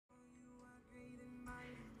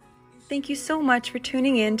Thank you so much for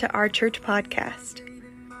tuning in to our church podcast.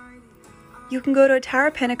 You can go to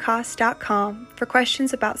towerpentecost.com for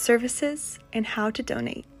questions about services and how to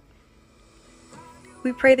donate.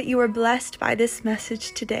 We pray that you are blessed by this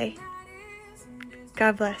message today.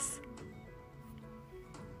 God bless.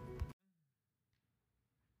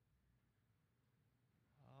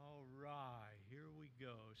 All right, here we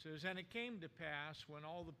go. It says, and it came to pass when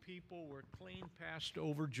all the people were clean passed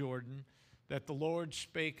over Jordan, that the Lord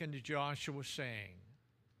spake unto Joshua, saying,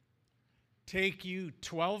 take you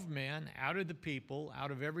 12 men out of the people,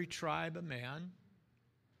 out of every tribe a man,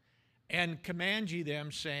 and command ye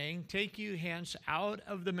them, saying, take you hence out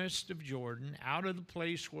of the midst of Jordan, out of the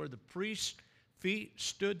place where the priest's feet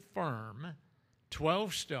stood firm,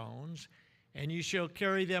 12 stones, and you shall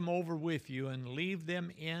carry them over with you, and leave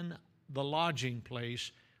them in the lodging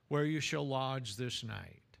place where you shall lodge this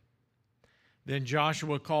night. Then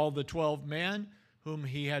Joshua called the 12 men whom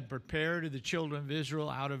he had prepared of the children of Israel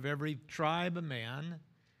out of every tribe a man.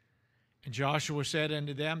 And Joshua said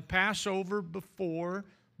unto them, pass over before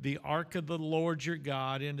the ark of the Lord your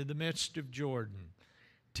God into the midst of Jordan.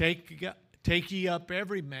 Take ye up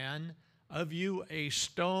every man of you a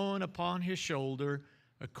stone upon his shoulder,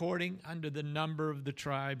 according unto the number of the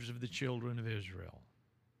tribes of the children of Israel.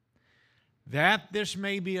 That this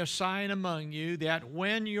may be a sign among you, that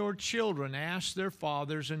when your children ask their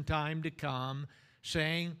fathers in time to come,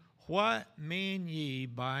 saying, what mean ye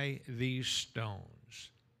by these stones?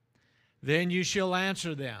 Then you shall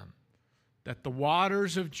answer them, that the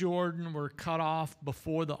waters of Jordan were cut off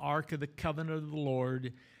before the ark of the covenant of the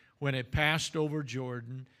Lord when it passed over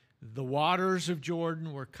Jordan. The waters of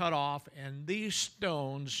Jordan were cut off, and these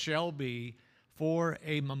stones shall be for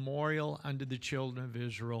a memorial unto the children of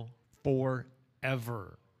Israel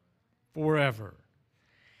forever. Forever.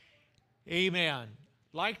 Amen.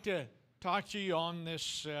 I'd like to talk to you on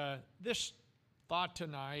this thought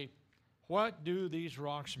tonight. What do these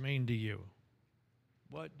rocks mean to you?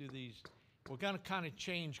 What do these... We're going to kind of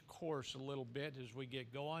change course a little bit as we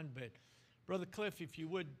get going, but Brother Cliff, if you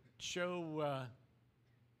would show a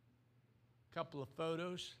couple of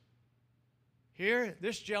photos. Here,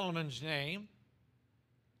 this gentleman's name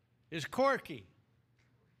is Corky.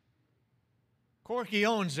 Corky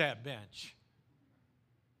owns that bench.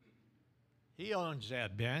 He owns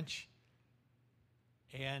that bench,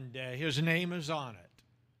 and his name is on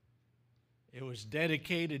it. It was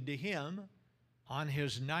dedicated to him on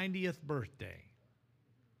his 90th birthday.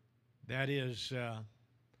 That is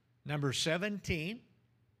number 17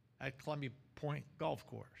 at Columbia Point Golf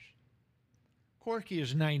Course. Corky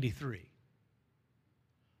is 93.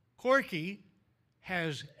 Corky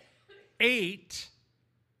has eight,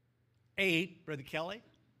 Brother Kelly,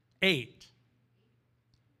 8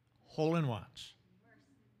 hole-in-ones.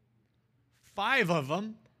 5 of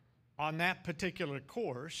them on that particular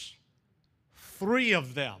course, 3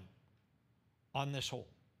 of them on this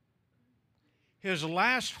hole. His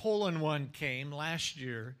last hole-in-one came last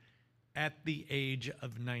year at the age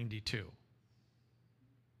of 92.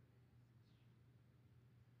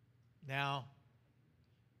 Now,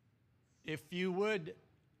 if you would,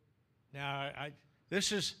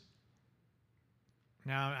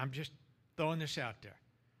 I'm just throwing this out there.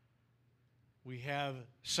 We have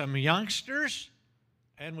some youngsters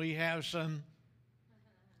and we have some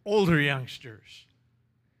older youngsters.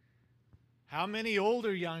 How many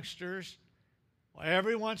older youngsters, well,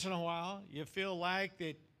 every once in a while, you feel like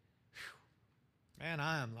that, man,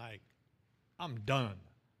 I'm done.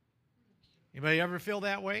 Anybody ever feel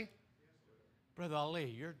that way? Brother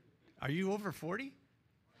Ali, are you over 40?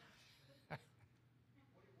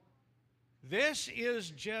 This is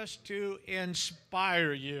just to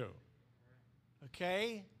inspire you,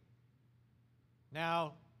 okay?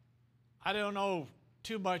 Now, I don't know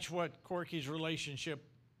too much what Corky's relationship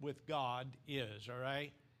with God is, all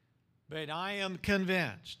right? But I am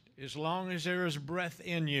convinced, as long as there is breath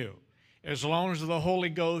in you, as long as the Holy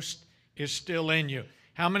Ghost is still in you.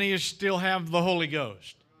 How many of you still have the Holy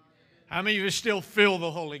Ghost? How many of you still feel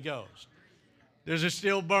the Holy Ghost? Does it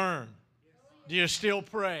still burn? Do you still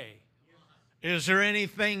pray? Is there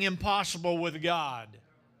anything impossible with God?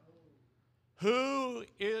 Who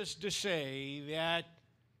is to say that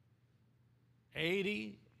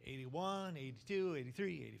 80, 81, 82,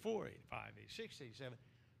 83, 84, 85, 86, 87,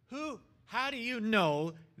 how do you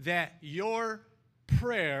know that your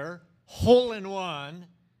prayer, hole-in-one,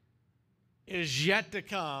 is yet to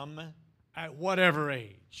come at whatever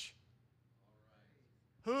age?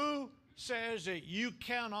 Who says that you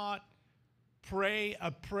cannot pray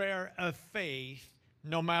a prayer of faith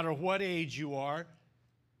no matter what age you are?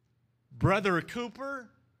 Brother Cooper,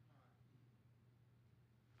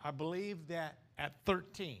 I believe that at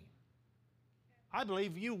 13. I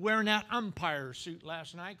believe you wearing that umpire suit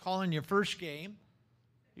last night, calling your first game.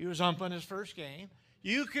 He was umping his first game.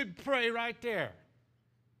 You could pray right there.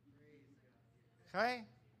 Okay?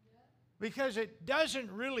 Because it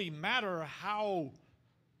doesn't really matter how,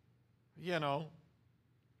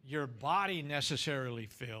 your body necessarily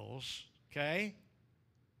feels. Okay?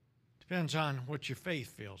 Depends on what your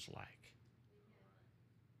faith feels like.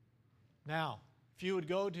 Now, if you would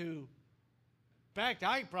go to, in fact,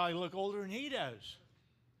 I probably look older than he does.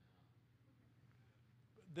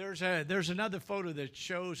 There's another photo that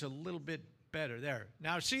shows a little bit better there.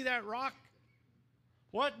 Now, see that rock?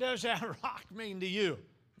 What does that rock mean to you?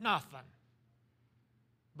 Nothing.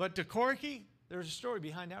 But to Corky, there's a story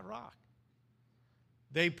behind that rock.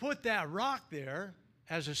 They put that rock there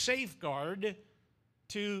as a safeguard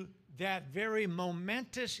to that very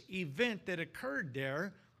momentous event that occurred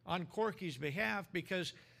there on Corky's behalf,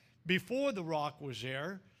 because before the rock was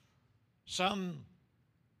there, some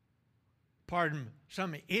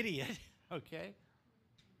idiot, okay,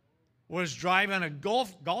 was driving a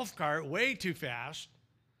golf cart way too fast,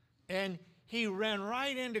 and he ran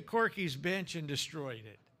right into Corky's bench and destroyed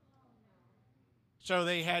it. So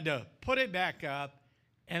they had to put it back up,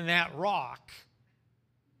 and that rock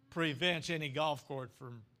prevents any golf cart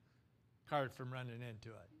from running into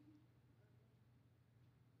it.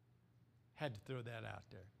 Had to throw that out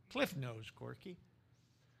there. Cliff knows Corky.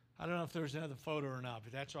 I don't know if there's another photo or not,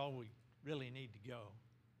 but that's all we really need to go.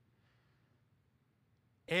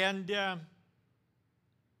 And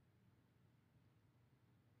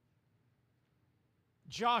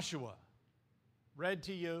Joshua, read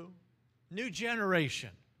to you, new generation.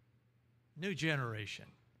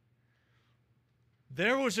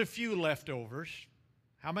 There was a few leftovers.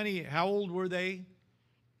 How old were they?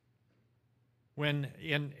 When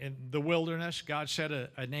in the wilderness, God set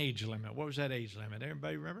an age limit. What was that age limit?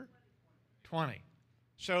 Everybody remember? 20.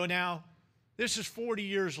 So now, this is 40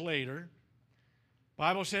 years later.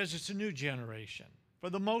 Bible says it's a new generation. For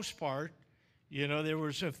the most part, there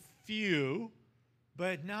was a few,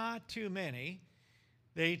 but not too many.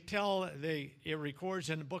 It records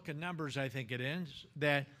in the book of Numbers, I think it is,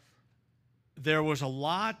 that there was a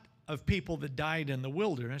lot of people that died in the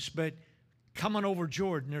wilderness, but coming over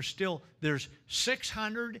Jordan, there's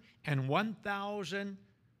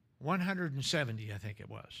 601,170, I think it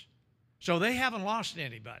was. So they haven't lost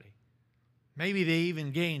anybody. Maybe they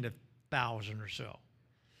even gained 1,000 or so.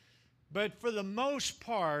 But for the most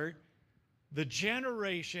part, the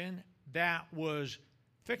generation that was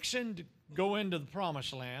fixing to go into the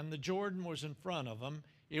promised land, the Jordan was in front of them.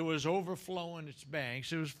 It was overflowing its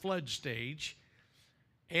banks. It was flood stage.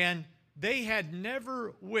 And they had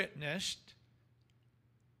never witnessed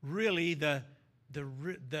really a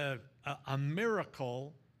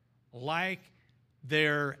miracle like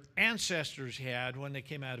their ancestors had when they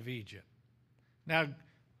came out of Egypt. Now,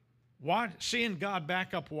 seeing God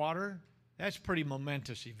back up water, that's a pretty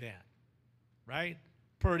momentous event, right?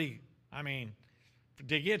 To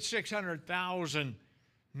get 600,000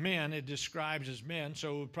 men, it describes as men,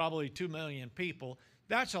 so probably 2 million people,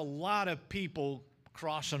 that's a lot of people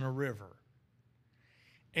crossing a river.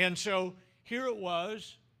 And so here it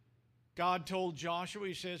was. God told Joshua,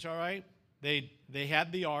 he says, all right, they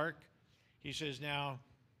had the ark. He says, now,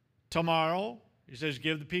 tomorrow, he says,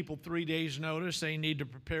 give the people 3 days' notice. They need to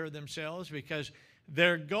prepare themselves because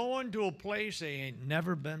they're going to a place they ain't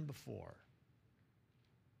never been before.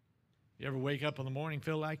 You ever wake up in the morning,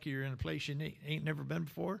 feel like you're in a place you ain't never been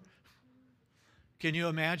before? Can you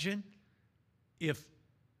imagine if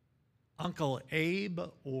Uncle Abe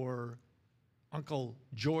or Uncle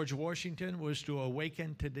George Washington was to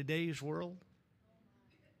awaken to today's world?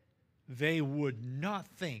 They would not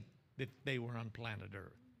think that they were on planet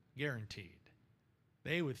Earth, guaranteed.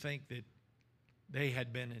 They would think that they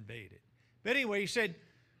had been invaded. But anyway, he said,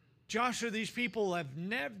 Joshua, these people have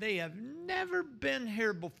never been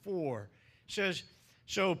here before. He says,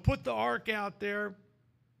 so put the ark out there.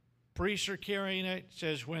 Priests are carrying it. It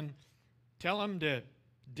says, tell them to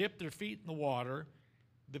dip their feet in the water.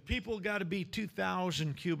 The people got to be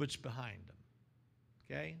 2,000 cubits behind them.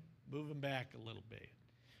 Okay? Move them back a little bit.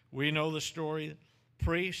 We know the story.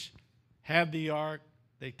 Priests have the ark.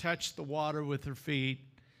 They touch the water with their feet.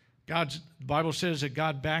 The Bible says that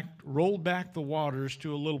God rolled back the waters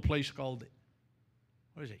to a little place called,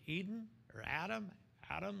 what is it, Eden or Adam?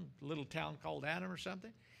 Adam, a little town called Adam or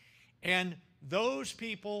something. And those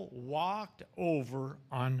people walked over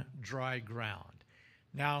on dry ground.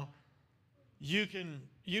 Now, you can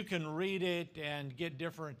read it and get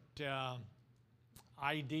different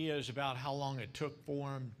ideas about how long it took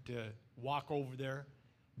for them to walk over there.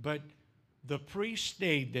 But the priest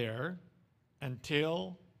stayed there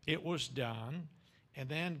until it was done. And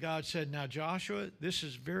then God said, now, Joshua, this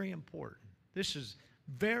is very important. This is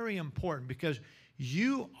very important because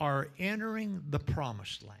you are entering the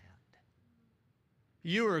promised land.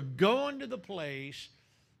 You are going to the place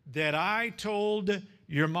that I told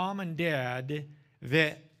your mom and dad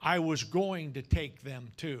that I was going to take them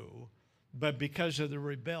to, but because of the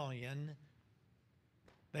rebellion,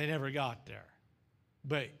 they never got there.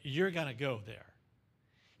 But you're going to go there.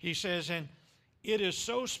 He says, and it is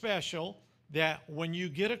so special that when you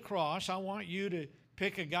get across, I want you to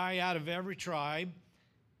pick a guy out of every tribe,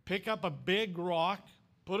 pick up a big rock,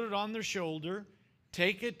 put it on their shoulder,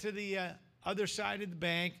 take it to the other side of the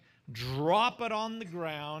bank, drop it on the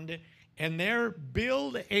ground, and there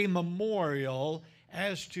build a memorial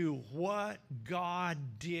as to what God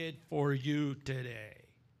did for you today.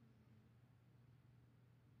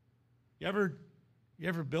 You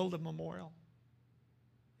ever build a memorial?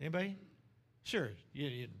 Anybody? Sure.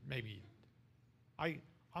 Maybe.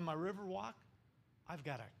 On my river walk, I've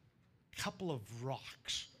got a couple of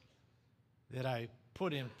rocks that I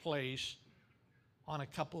put in place on a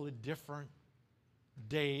couple of different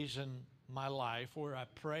days in my life where I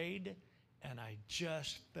prayed and I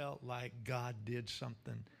just felt like God did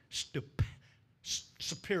something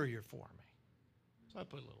superior for me. So I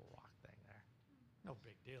put a little rock thing there. No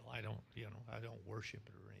big deal. I don't worship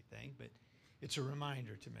it or anything, but it's a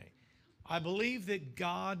reminder to me. I believe that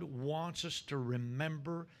God wants us to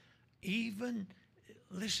remember even,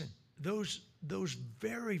 listen, those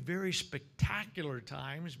very, very spectacular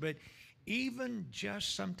times, but even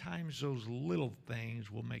just sometimes those little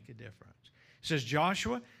things will make a difference. It says,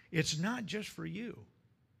 Joshua, it's not just for you,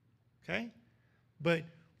 okay? But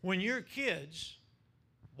when your kids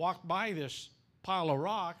walk by this pile of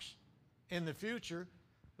rocks in the future,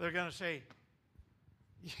 they're going to say,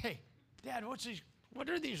 hey, Dad, what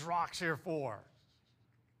are these rocks here for?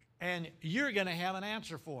 And you're going to have an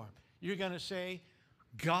answer for them. You're going to say,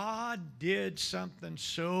 God did something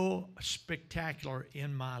so spectacular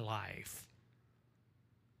in my life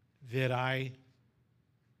that I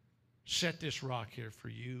set this rock here for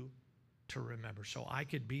you to remember so I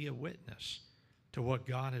could be a witness to what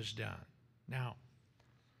God has done. Now,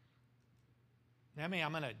 I'm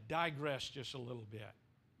going to digress just a little bit,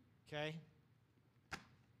 okay?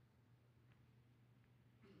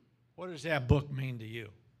 What does that book mean to you?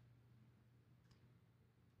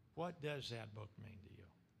 What does that book mean to you?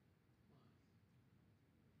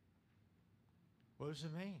 What does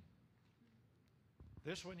it mean?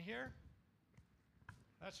 This one here?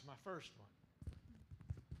 That's my first one.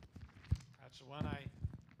 That's the one I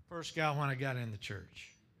first got when I got in the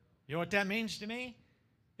church. You know what that means to me?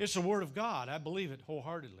 It's the Word of God. I believe it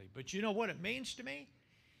wholeheartedly. But you know what it means to me?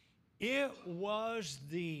 It was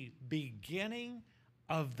the beginning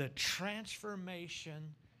of the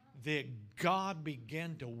transformation that God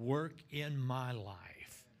began to work in my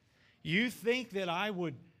life. You think that I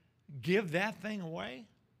would give that thing away?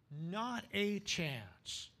 Not a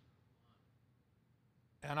chance.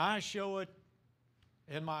 And I show it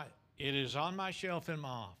it is on my shelf in my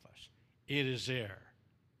office. It is there.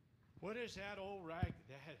 What is that old rag?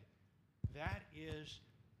 That is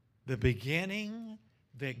the beginning,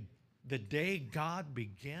 the day God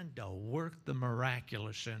began to work the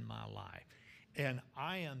miraculous in my life. And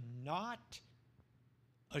I am not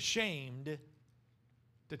ashamed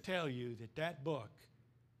to tell you that book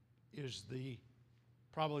is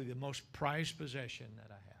probably the most prized possession that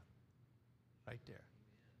I have. Right there.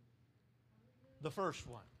 The first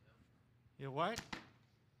one. You know what?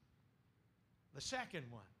 The second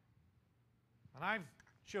one. And I've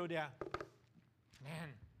showed you, man,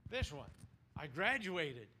 this one. I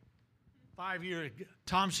graduated 5 years,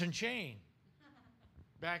 Thompson chain,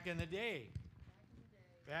 back in the day.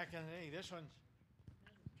 Back in the day. This one's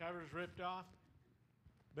cover's ripped off.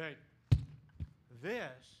 But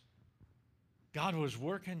this, God was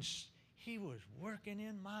working, He was working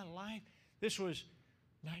in my life. This was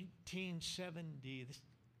 1970,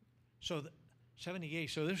 so 78.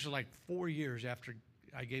 So this was like 4 years after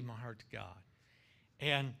I gave my heart to God.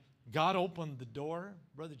 And God opened the door,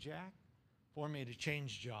 Brother Jack, for me to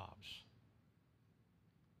change jobs.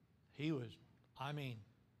 He had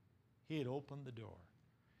opened the door.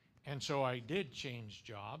 And so I did change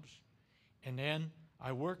jobs. And then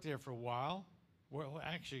I worked there for a while. Well,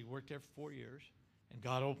 actually worked there for 4 years. And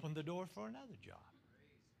God opened the door for another job.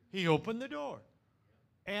 He opened the door.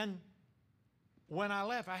 And when I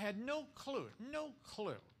left, I had no clue,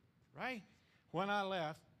 right? When I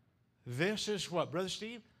left, this is what, Brother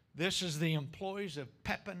Steve? This is the employees of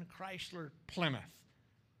Pepin Chrysler Plymouth.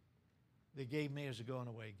 they gave me as a going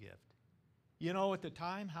away gift. You know at the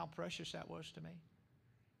time how precious that was to me?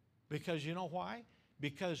 Because you know why?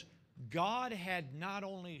 Because God had not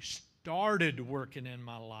only started working in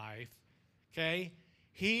my life, okay,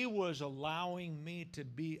 He was allowing me to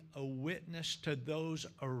be a witness to those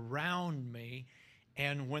around me.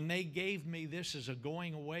 And when they gave me this as a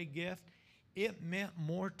going away gift, it meant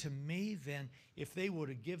more to me than if they would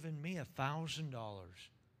have given me $1,000.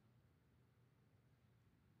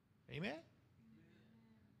 Amen?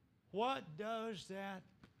 What does that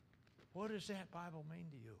Bible mean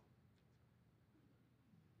to you?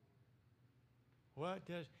 What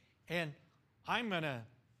does, and I'm gonna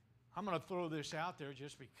throw this out there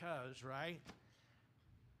just because, right?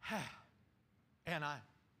 And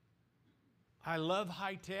I love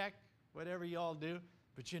high tech, whatever y'all do,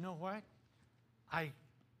 but you know what?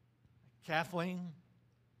 Kathleen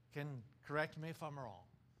can correct me if I'm wrong.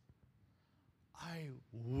 I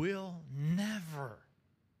will never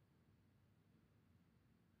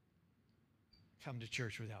come to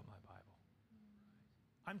church without my Bible.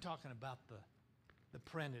 I'm talking about the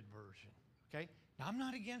printed version, okay? Now, I'm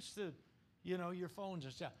not against your phones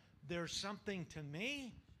and stuff. There's something to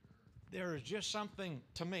me. There is just something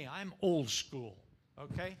to me. I'm old school,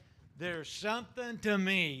 okay? There's something to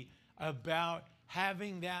me about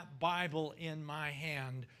having that Bible in my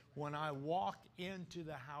hand when I walk into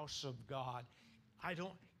the house of God.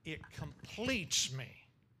 It completes me.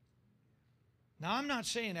 Now, I'm not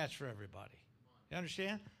saying that's for everybody. You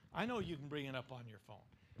understand? I know you can bring it up on your phone.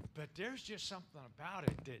 But there's just something about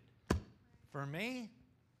it that, for me,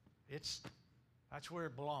 that's where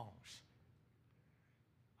it belongs.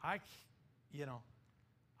 I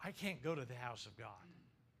can't go to the house of God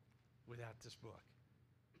without this book.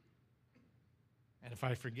 And if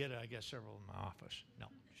I forget it, I got several in my office. No,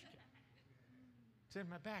 just kidding. It's in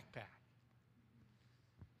my backpack.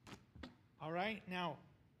 All right, now,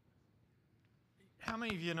 how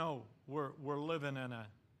many of you know we're living in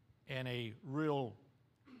a real,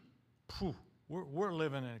 we're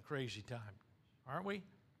living in a crazy time, aren't we?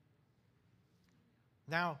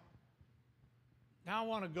 Now I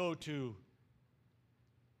want to go to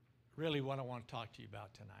really what I want to talk to you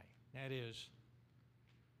about tonight. That is,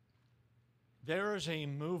 there is a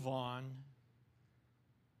move on.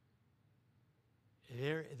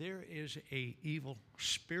 There is a evil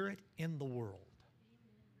spirit in the world,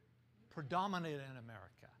 predominant in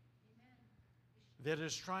America, that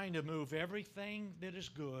is trying to move everything that is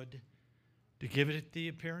good to give it the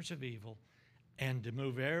appearance of evil, and to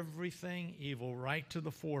move everything evil right to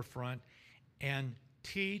the forefront and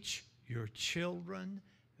teach your children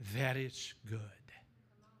that it's good.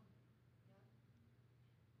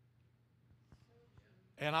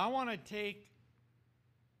 And I want to take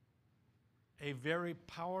a very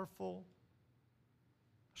powerful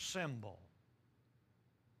symbol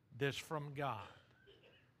that's from God.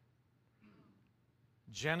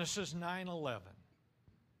 Genesis 9:11.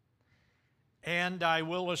 And I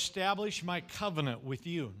will establish my covenant with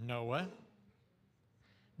you, Noah.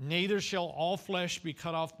 Neither shall all flesh be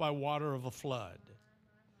cut off by water of a flood.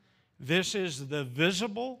 This is the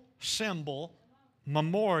visible symbol,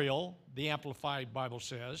 memorial, the Amplified Bible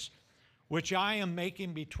says, which I am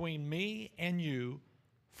making between me and you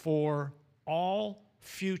for all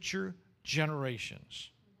future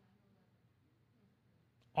generations.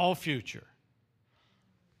 All future.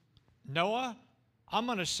 Noah, I'm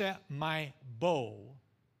going to set my bow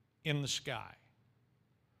in the sky,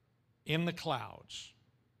 in the clouds.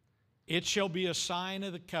 It shall be a sign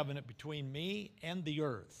of the covenant between me and the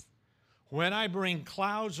earth. When I bring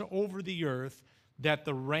clouds over the earth, that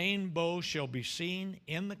the rainbow shall be seen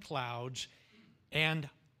in the clouds, and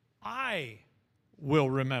I will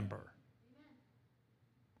remember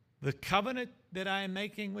the covenant that I am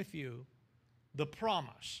making with you, the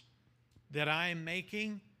promise that I am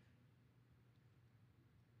making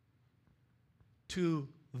to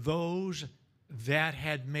those that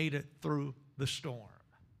had made it through the storm,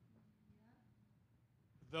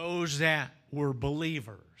 those that were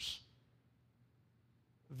believers,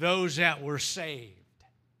 those that were saved.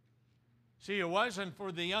 See, it wasn't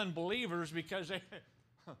for the unbelievers because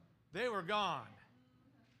they were gone.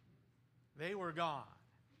 They were gone.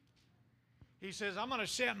 He says, I'm going to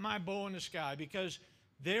set my bow in the sky because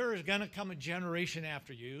there is going to come a generation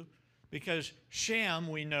after you, because Shem,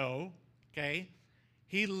 we know, okay,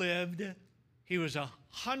 he was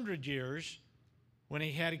 100 years when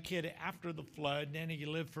he had a kid after the flood, and then he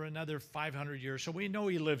lived for another 500 years. So we know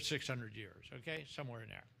he lived 600 years, okay, somewhere in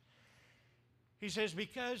there. He says,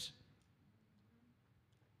 because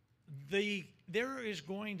there's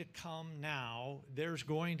going to come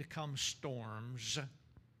storms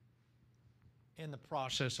in the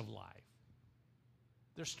process of life.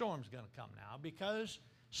 There's storms going to come now because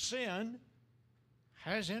sin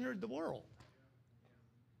has entered the world.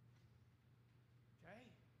 Okay?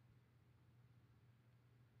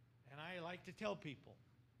 And I like to tell people,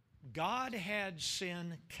 God had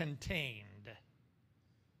sin contained.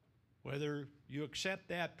 Whether you accept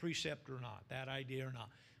that precept or not, that idea or not.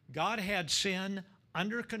 God had sin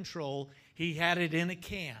under control. He had it in a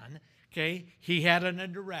can. Okay? He had it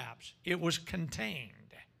under wraps. It was contained.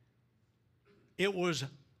 It was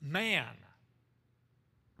man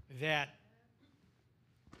that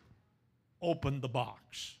opened the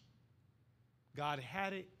box. God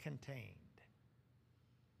had it contained.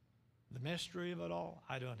 The mystery of it all,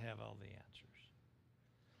 I don't have all the answers.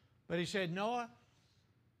 But he said, Noah,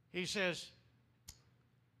 he says,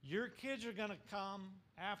 your kids are going to come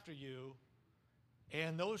after you,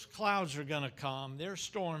 and those clouds are going to come. There's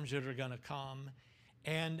storms that are going to come,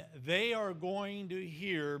 and they are going to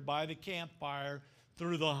hear by the campfire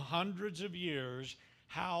through the hundreds of years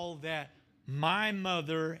how that my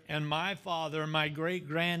mother and my father, my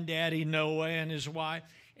great-granddaddy Noah and his wife,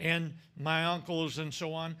 and my uncles and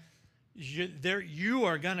so on, you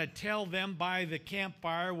are going to tell them by the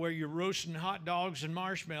campfire where you're roasting hot dogs and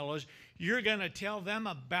marshmallows, you're going to tell them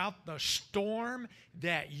about the storm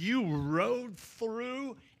that you rode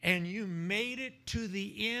through and you made it to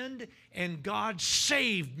the end and God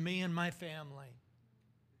saved me and my family.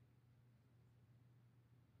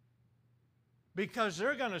 Because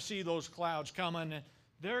they're going to see those clouds coming and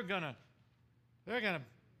they're going to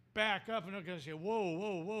back up and they're going to say, whoa,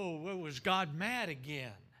 whoa, whoa, was God mad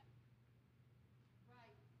again?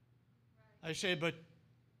 I say, but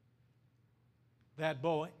that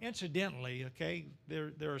bow, incidentally, okay,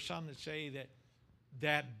 there are some that say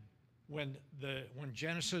that when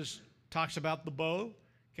Genesis talks about the bow,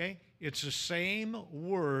 okay, it's the same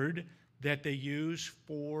word that they use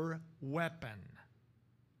for weapon.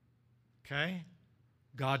 Okay?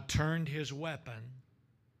 God turned his weapon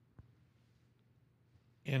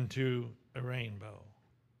into a rainbow,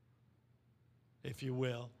 if you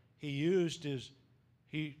will. He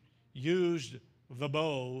used the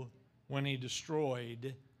bow when he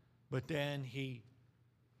destroyed, but then he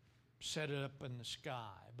set it up in the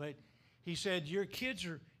sky. But he said, your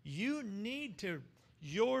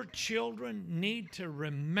children need to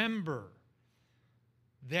remember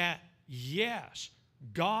that, yes,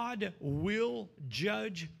 God will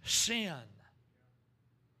judge sin.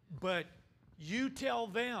 But you tell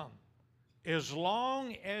them, as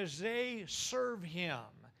long as they serve him,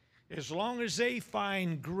 as long as they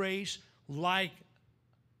find grace like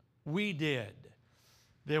we did,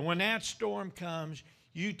 that when that storm comes,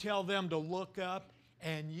 you tell them to look up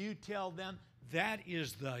and you tell them that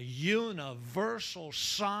is the universal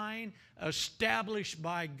sign established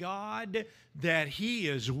by God that he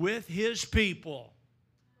is with his people.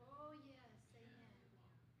 Oh, yes. Amen.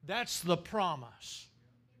 That's the promise.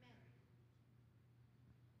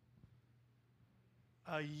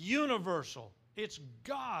 Amen. A universal. It's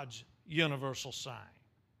God's universal sign.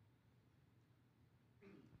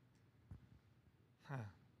 Huh.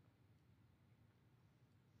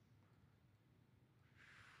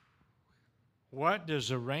 What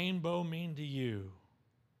does a rainbow mean to you?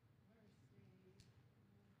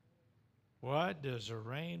 What does a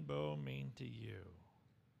rainbow mean to you?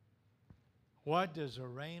 What does a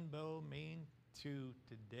rainbow mean to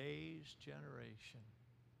today's generation?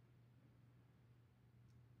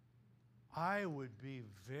 I would be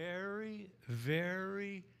very,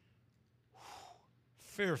 very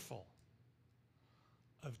fearful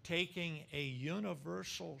of taking a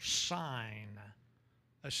universal sign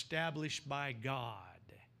established by God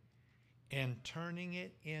and turning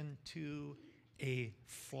it into a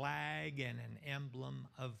flag and an emblem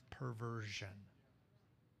of perversion.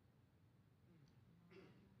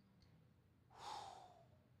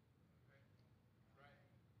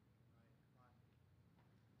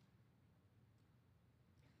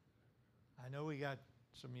 I know we got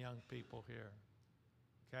some young people here,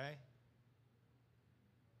 okay?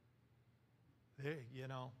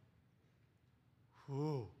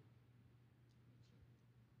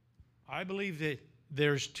 I believe that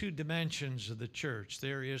there's two dimensions of the church.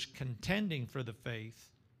 There is contending for the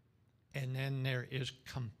faith, and then there is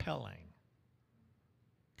compelling.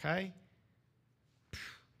 Okay?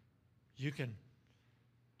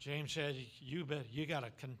 James said, you got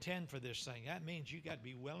to contend for this thing. That means you got to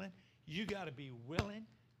be willing. You got to be willing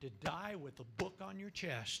to die with a book on your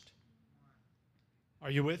chest. Are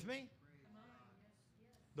you with me?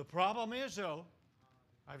 The problem is, though,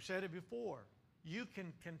 I've said it before, you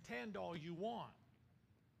can contend all you want.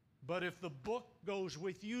 But if the book goes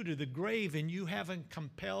with you to the grave and you haven't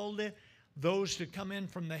compelled those to come in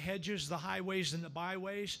from the hedges, the highways, and the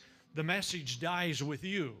byways, the message dies with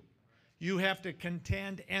you. You have to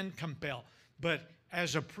contend and compel. But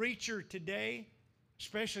as a preacher today,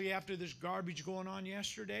 especially after this garbage going on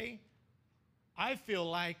yesterday, I feel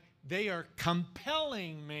like they are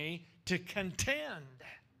compelling me to contend.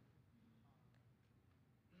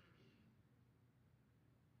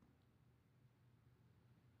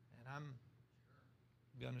 And I'm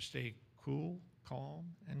going to stay cool, calm,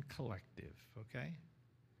 and collective, okay?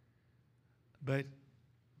 But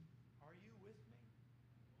are you with me?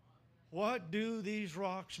 What do these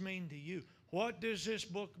rocks mean to you? What does this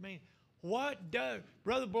book mean?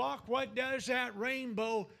 Brother Block, what does that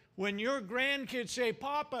rainbow, when your grandkids say,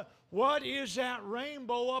 Papa, what is that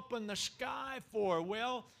rainbow up in the sky for?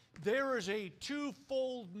 Well, there is a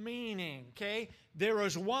twofold meaning, okay? There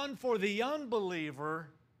is one for the unbeliever,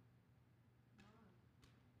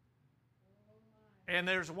 and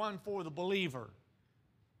there's one for the believer.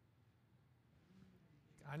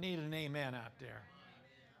 I need an amen out there.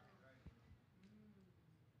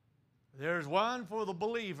 There's one for the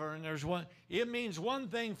believer, and there's one. It means one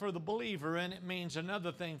thing for the believer, and it means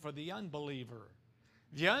another thing for the unbeliever.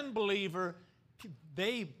 The unbeliever,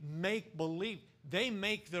 they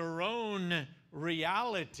make their own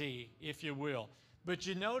reality, if you will. But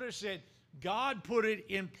you notice that God put it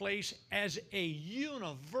in place as a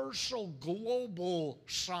universal global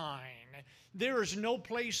sign. There is no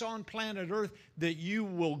place on planet Earth that you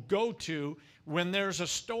will go to when there's a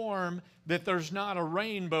storm that there's not a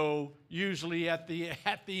rainbow usually at the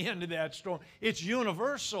end of that storm. It's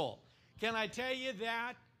universal. Can I tell you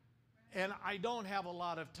that? And I don't have a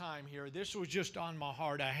lot of time here. This was just on my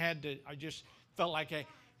heart. I just felt like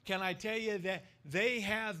can I tell you that they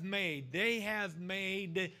have made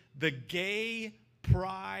the gay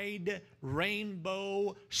pride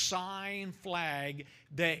rainbow sign flag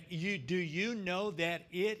do you know that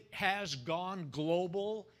it has gone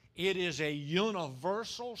global? It is a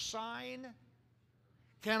universal sign.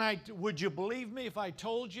 Would you believe me if I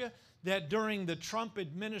told you that during the Trump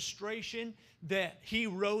administration that he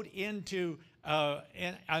wrote into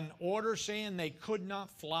an order saying they could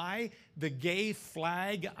not fly the gay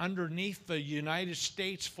flag underneath the United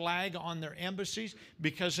States flag on their embassies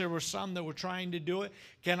because there were some that were trying to do it?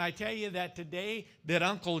 Can I tell you that today that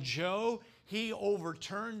Uncle Joe, he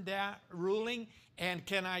overturned that ruling? And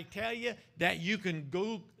can I tell you that you can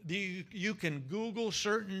Google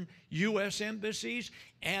certain U.S. embassies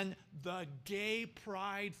and the gay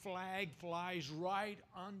pride flag flies right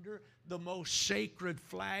under the most sacred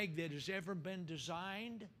flag that has ever been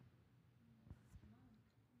designed?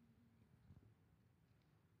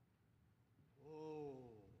 Oh,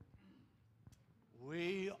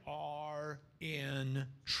 we are in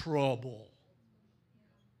trouble.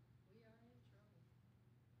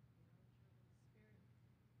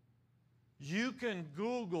 You can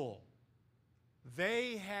Google.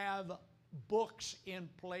 They have books in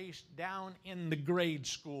place down in the grade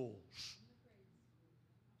schools.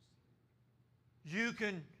 You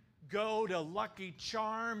can go to Lucky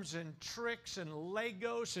Charms and Tricks and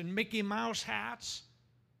Legos and Mickey Mouse hats.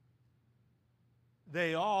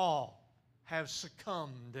 They all have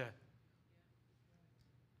succumbed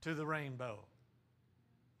to the rainbow.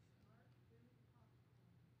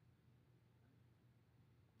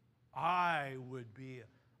 I would be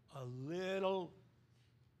a little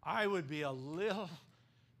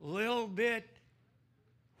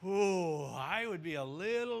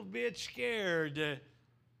bit scared.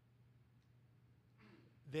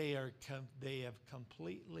 They have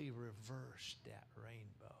completely reversed that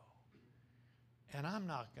rainbow. And I'm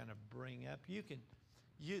not going to bring up,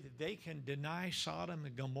 they can deny Sodom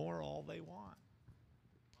and Gomorrah all they want.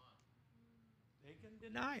 They can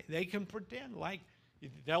deny it. They can pretend like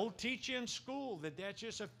they'll teach you in school that that's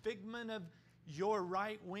just a figment of your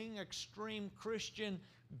right-wing extreme Christian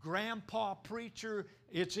grandpa preacher.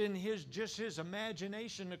 It's in his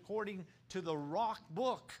imagination according to the rock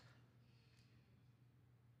book.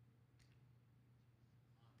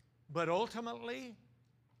 But ultimately,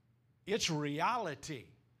 it's reality.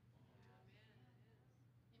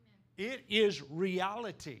 It is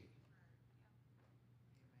reality.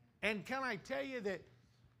 And can I tell you that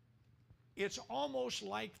it's almost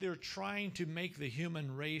like they're trying to make the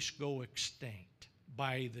human race go extinct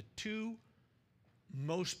by the two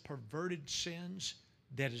most perverted sins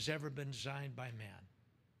that has ever been designed by man: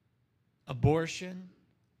 abortion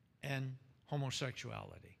and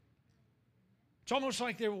homosexuality. It's almost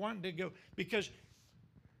like they're wanting to go, because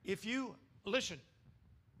if you, listen,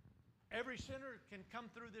 every sinner can come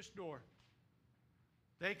through this door.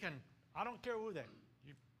 They can, I don't care who they are.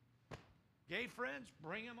 You, gay friends,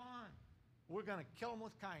 bring them on. We're going to kill them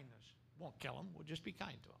with kindness. Won't kill them, we'll just be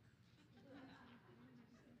kind to them.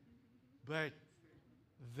 But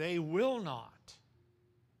they will not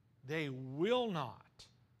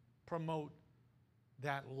promote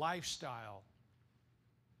that lifestyle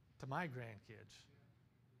to my grandkids.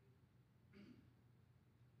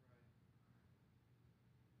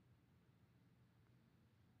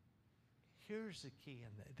 Here's the key,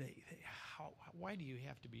 and why do you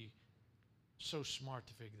have to be so smart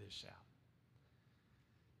to figure this out?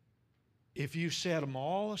 If you set them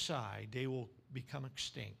all aside, they will become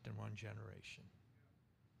extinct in one generation.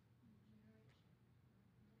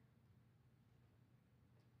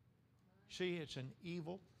 See, it's an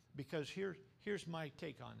evil, because here's my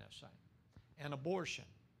take on this thing. An abortion,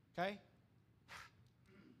 okay?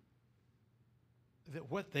 That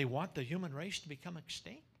what they want the human race to become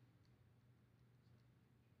extinct?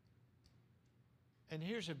 And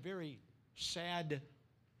here's a very sad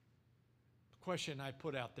question I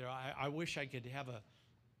put out there. I wish I could have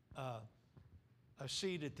a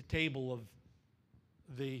seat at the table of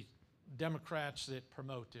the Democrats that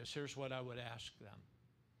promote this. Here's what I would ask them.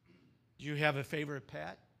 Do you have a favorite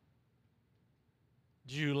pet?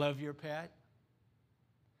 Do you love your pet?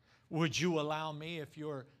 Would you allow me, if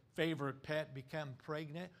your favorite pet become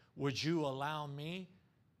pregnant, would you allow me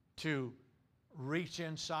to reach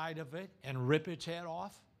inside of it and rip its head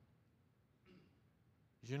off?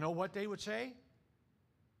 You know what they would say?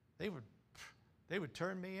 They would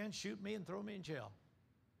turn me in, shoot me, and throw me in jail.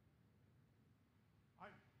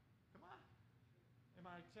 Come on. Am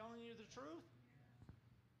I telling you the truth?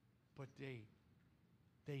 But they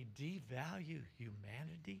devalue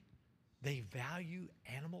humanity. They value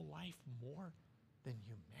animal life more than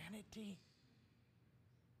humanity.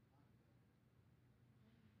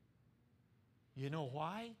 You know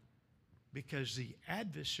why? Because the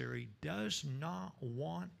adversary does not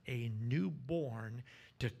want a newborn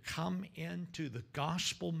to come into the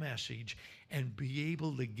gospel message and be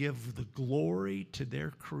able to give the glory to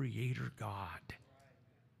their Creator God.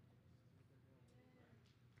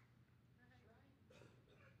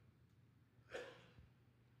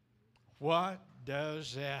 What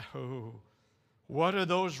does that, what do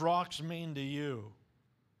those rocks mean to you?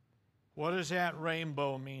 What does that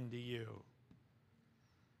rainbow mean to you?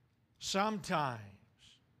 Sometimes,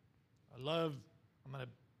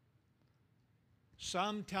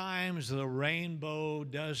 sometimes the rainbow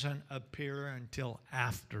doesn't appear until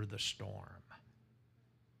after the storm.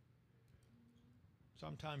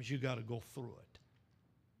 Sometimes you got to go through it.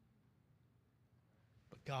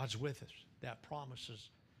 But God's with us. That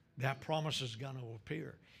promise is going to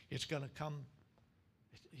appear. It's going to come.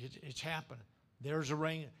 It's happening. There's a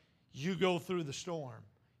rain. You go through the storm.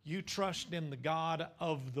 You trust in the God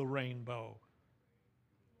of the rainbow.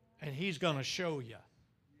 And He's going to show you.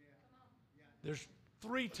 There's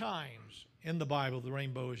 3 times in the Bible the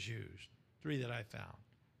rainbow is used. 3 that I found.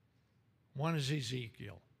 One is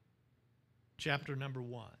Ezekiel. Chapter number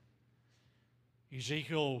 1.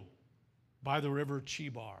 Ezekiel by the river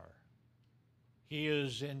Chebar. He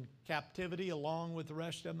is in captivity along with the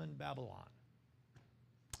rest of them in Babylon.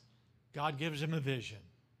 God gives him a vision.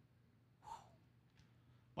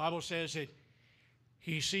 Bible says that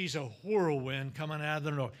he sees a whirlwind coming out of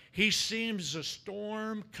the north. He sees a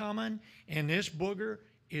storm coming, and this booger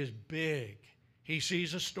is big. He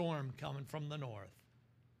sees a storm coming from the north.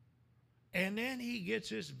 And then he gets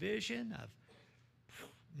this vision of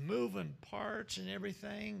moving parts and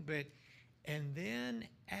everything, and then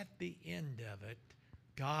at the end of it,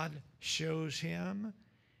 God shows him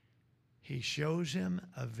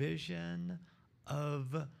a vision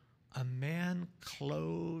of a man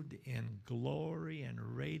clothed in glory and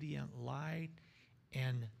radiant light,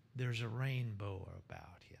 and there's a rainbow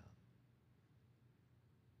about him.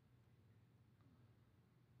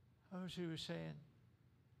 As he was saying,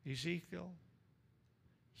 Ezekiel,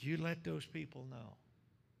 you let those people know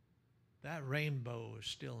that rainbow is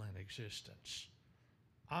still in existence.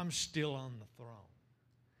 I'm still on the throne.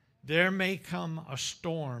 There may come a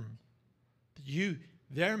storm.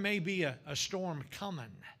 There may be a storm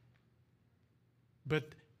coming.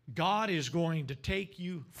 But God is going to take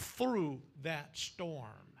you through that storm.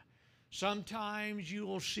 Sometimes you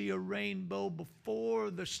will see a rainbow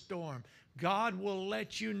before the storm. God will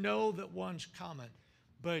let you know that one's coming.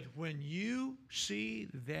 But when you see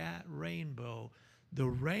that rainbow, the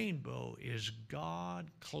rainbow is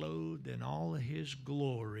God clothed in all of His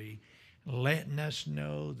glory, letting us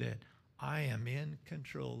know that I am in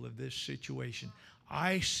control of this situation.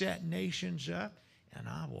 I set nations up, and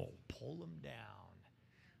I will pull them down.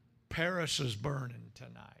 Paris is burning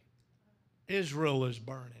tonight. Israel is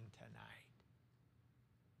burning tonight.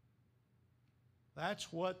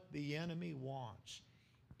 That's what the enemy wants,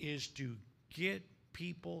 is to get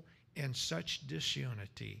people in such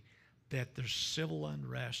disunity that there's civil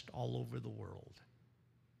unrest all over the world.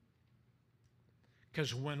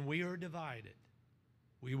 Because when we are divided,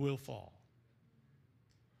 we will fall.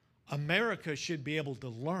 America should be able to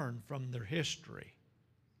learn from their history.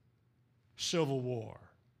 Civil War.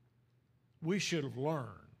 We should have learned.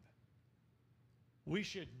 We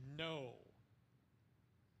should know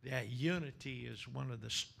that unity is one of the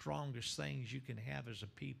strongest things you can have as a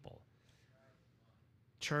people.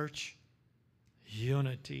 Church,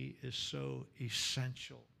 unity is so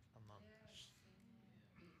essential among us.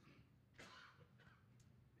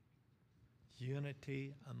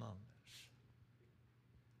 Unity among us.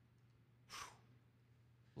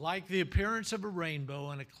 Like the appearance of a rainbow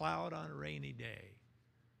in a cloud on a rainy day,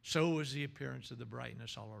 so was the appearance of the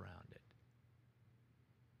brightness all around it.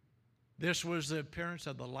 This was the appearance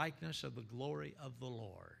of the likeness of the glory of the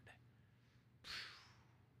Lord.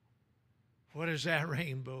 What does that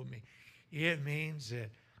rainbow mean? It means that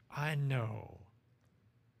I know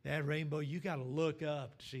that rainbow, you got to look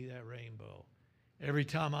up to see that rainbow. Every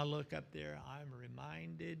time I look up there, I'm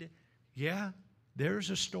reminded, yeah, there's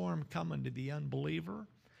a storm coming to the unbeliever.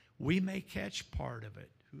 We may catch part of it.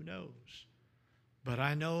 Who knows? But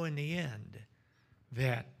I know in the end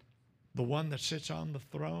that the one that sits on the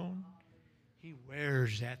throne, he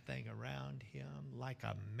wears that thing around him like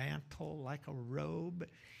a mantle, like a robe.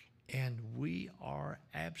 And we are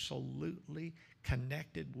absolutely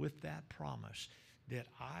connected with that promise that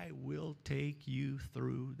I will take you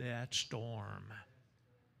through that storm.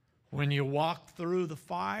 When you walk through the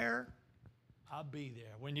fire, I'll be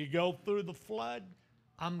there. When you go through the flood,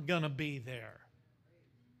 I'm going to be there.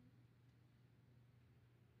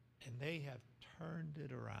 And they have turned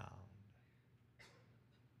it around.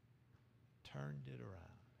 Turned it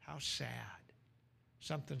around. How sad.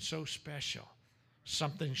 Something so special.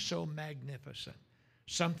 Something so magnificent.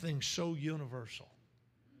 Something so universal.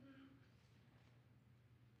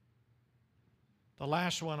 The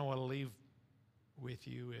last one I want to leave with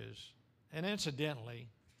you is, and incidentally,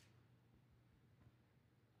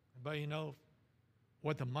 anybody know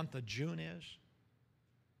what the month of June is?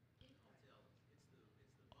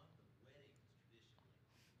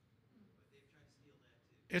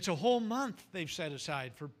 It's a whole month they've set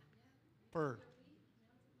aside for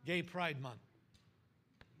Gay Pride Month.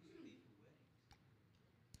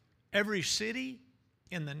 Every city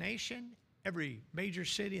in the nation, every major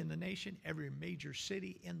city in the nation, every major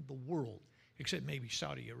city in the world, except maybe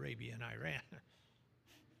Saudi Arabia and Iran.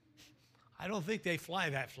 I don't think they fly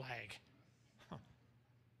that flag.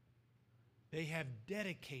 They have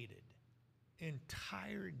dedicated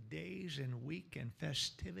entire days and week and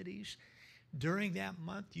festivities. During that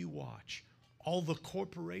month, you watch. All the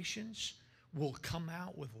corporations will come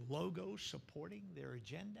out with logos supporting their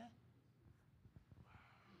agenda.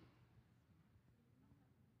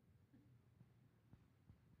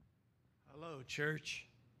 Hello, church.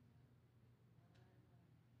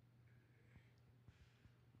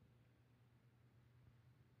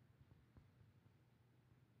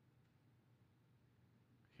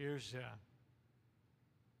 Here's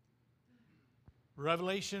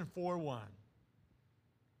Revelation 4:1.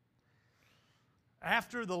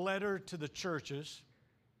 After the letter to the churches,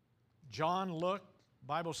 John looked, the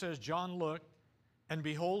Bible says John looked, and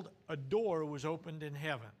behold, a door was opened in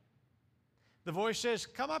heaven. The voice says,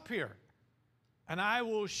 "Come up here, and I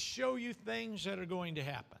will show you things that are going to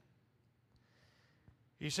happen."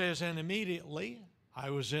 He says, "And immediately I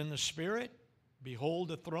was in the Spirit. Behold,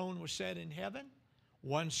 a throne was set in heaven.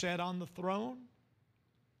 One sat on the throne."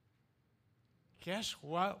 Guess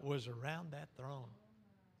what was around that throne?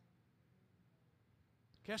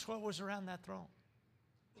 Guess what was around that throne?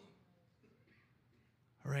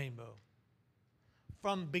 A rainbow.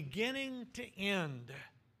 From beginning to end,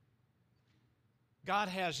 God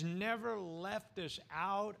has never left us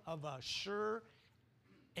out of a sure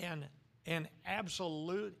and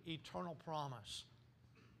absolute eternal promise.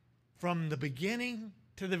 From the beginning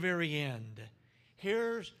to the very end.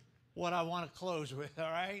 Here's what I want to close with,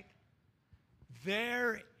 all right?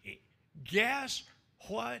 Guess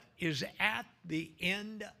what is at the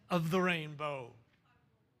end of the rainbow?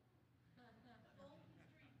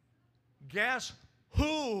 Guess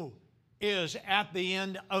who is at the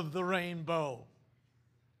end of the rainbow?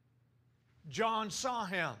 John saw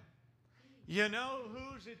him. You know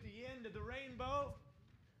who's at the end of the rainbow?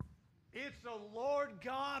 It's the Lord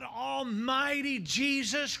God Almighty,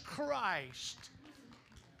 Jesus Christ.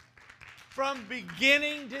 from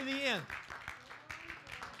beginning to the end.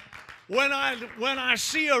 When I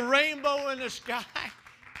see a rainbow in the sky,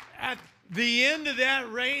 at the end of that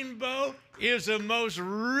rainbow is the most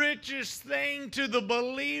richest thing to the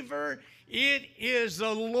believer. It is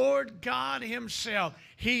the Lord God himself.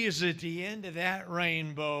 He is at the end of that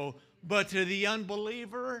rainbow. But to the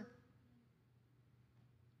unbeliever,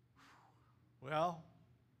 well,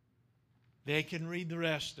 they can read the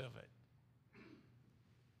rest of it.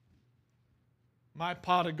 My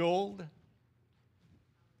pot of gold.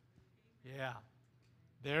 Yeah.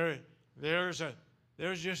 There's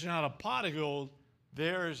just not a pot of gold.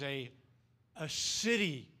 There's a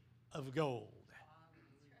city of gold.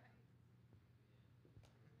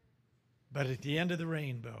 But at the end of the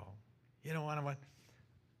rainbow, you know what I want?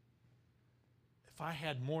 If I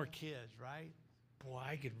had more kids, right? Boy,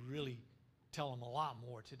 I could really tell them a lot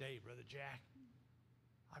more today, Brother Jack.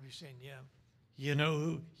 I'd be saying, yeah, you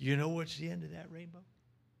know what's the end of that rainbow?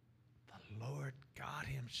 The Lord God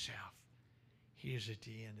himself. He is at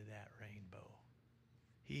the end of that rainbow.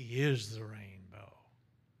 He is the rainbow.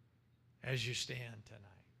 As you stand tonight.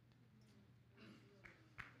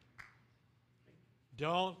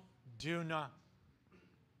 Do not.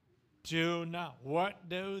 What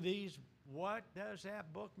does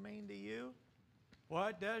that book mean to you?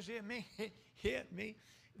 What does it mean? It means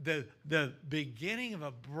the beginning of a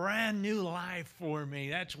brand new life for me.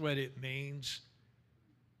 That's what it means.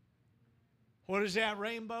 What is that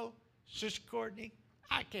rainbow? Sister Courtney,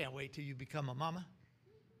 I can't wait till you become a mama.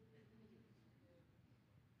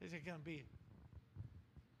 Is it going to be?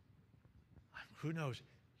 Who knows?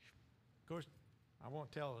 Of course, I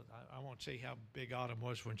won't say how big Autumn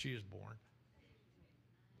was when she was born.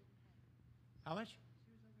 How much?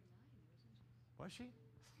 Was she?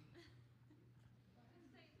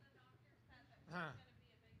 Huh.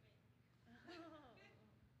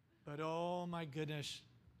 But oh my goodness.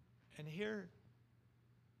 And here's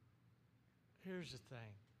the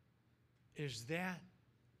thing. Is that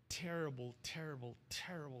terrible, terrible,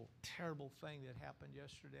 terrible, terrible thing that happened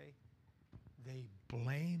yesterday? They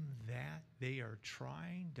blame that. They are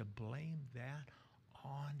trying to blame that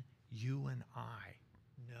on you and I.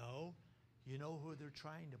 No. You know who they're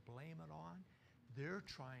trying to blame it on? They're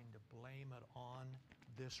trying to blame it on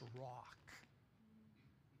this rock.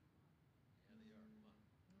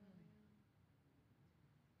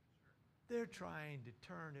 They're trying to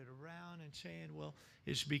turn it around and saying, well,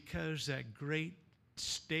 it's because that great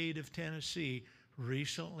state of Tennessee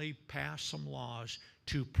recently passed some laws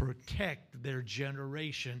to protect their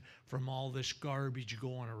generation from all this garbage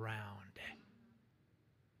going around.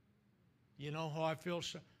 You know how I feel?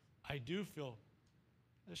 I do feel,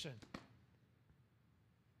 listen,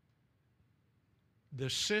 the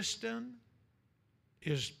system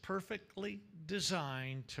is perfectly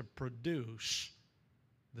designed to produce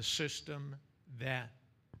the system that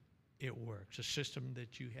it works, the system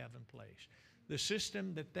that you have in place. The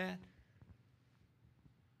system that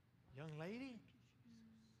young lady,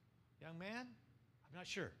 young man, I'm not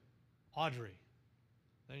sure, Audrey,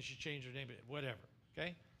 then she changed her name, whatever,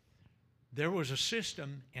 okay? There was a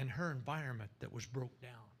system in her environment that was broke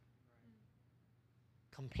down,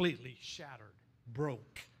 completely shattered,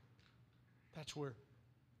 broke. That's where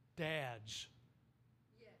dads,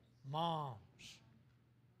 moms,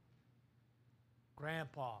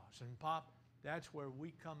 grandpas, and that's where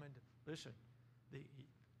we come into. Listen,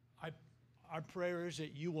 our prayer is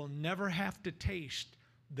that you will never have to taste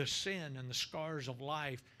the sin and the scars of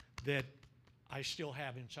life that I still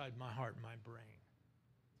have inside my heart and my brain.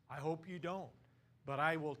 I hope you don't. But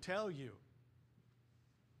I will tell you,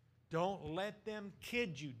 don't let them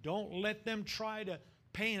kid you. Don't let them try to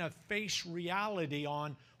paint a face reality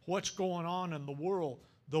on what's going on in the world.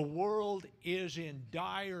 The world is in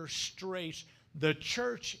dire straits. The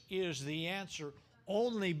church is the answer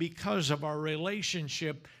only because of our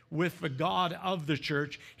relationship with the God of the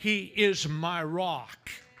church. He is my rock.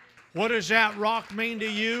 What does that rock mean to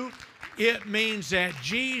you? It means that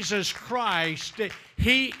Jesus Christ,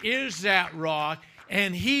 He is that rock,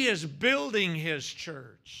 and He is building His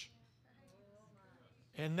church.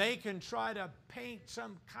 And they can try to paint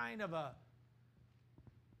some kind of a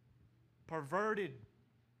perverted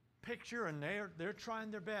picture, and they're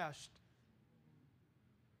trying their best.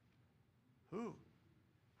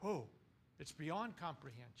 It's beyond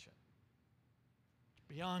comprehension. It's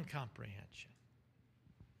beyond comprehension.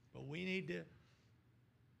 But we need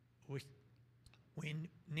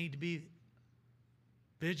to be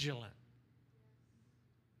vigilant.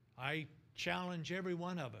 I challenge every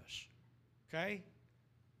one of us, okay?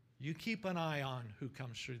 You keep an eye on who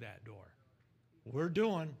comes through that door. We're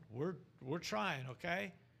trying,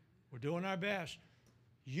 okay? We're doing our best.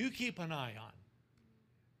 You keep an eye on.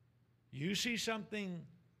 You see something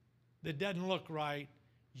that doesn't look right,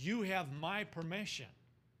 you have my permission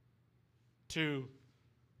to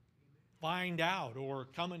find out or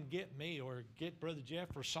come and get me or get Brother Jeff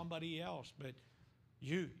or somebody else. But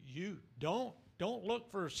you don't look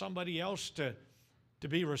for somebody else to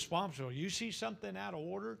be responsible. You see something out of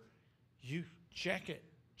order, you check it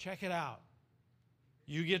out.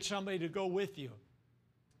 You get somebody to go with you.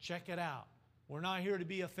 Check it out. We're not here to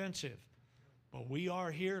be offensive, but we are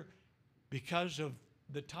here because of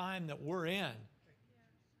the time that we're in.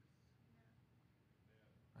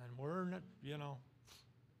 And we're not,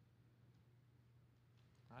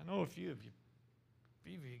 I know a few of you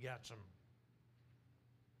got some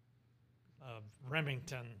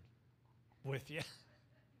Remington with you.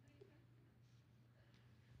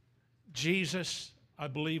 Jesus, I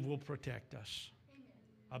believe, will protect us.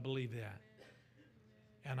 I believe that.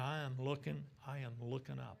 And I am looking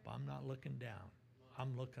up. I'm not looking down.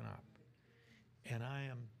 I'm looking up. And I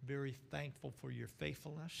am very thankful for your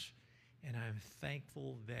faithfulness. And I'm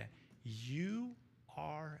thankful that you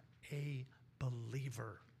are a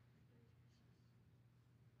believer.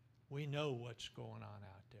 We know what's going on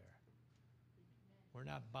out there. We're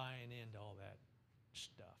not buying into all that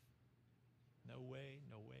stuff. No way,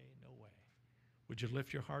 no way, no way. Would you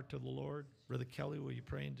lift your heart to the Lord? Brother Kelly, will you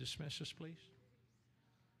pray and dismiss us, please?